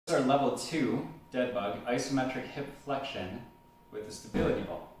Our level 2 dead bug isometric hip flexion with a stability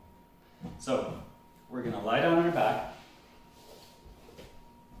ball. So we're going to lie down on our back.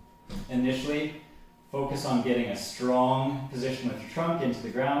 Initially, focus on getting a strong position with your trunk into the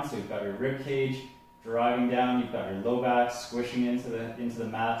ground. So you've got your rib cage driving down, you've got your low back squishing into the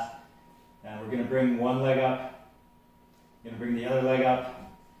mat. And we're going to bring one leg up. You're going to bring the other leg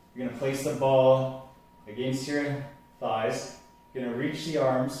up. You're going to place the ball against your thighs. You're going to reach the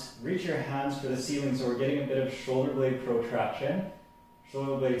arms, reach your hands for the ceiling, so we're getting a bit of shoulder blade protraction.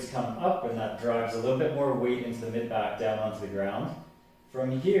 Shoulder blades come up and that drives a little bit more weight into the mid-back down onto the ground.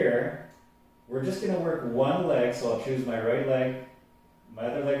 From here, we're just going to work one leg, so I'll choose my right leg. My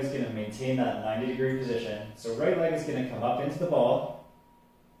other leg is going to maintain that 90-degree position. So right leg is going to come up into the ball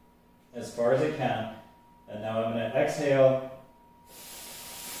as far as it can. And now I'm going to exhale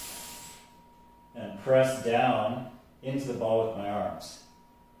and press down into the ball with my arms.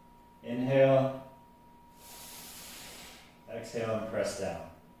 Inhale, exhale and press down.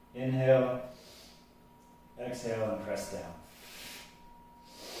 Inhale, exhale and press down.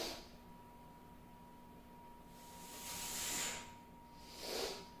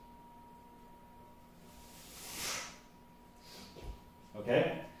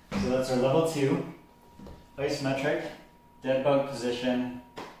 Okay, so that's our level 2 isometric dead bug position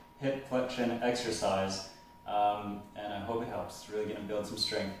hip flexion exercise. And I hope it helps. It's really going to build some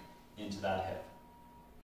strength into that hip.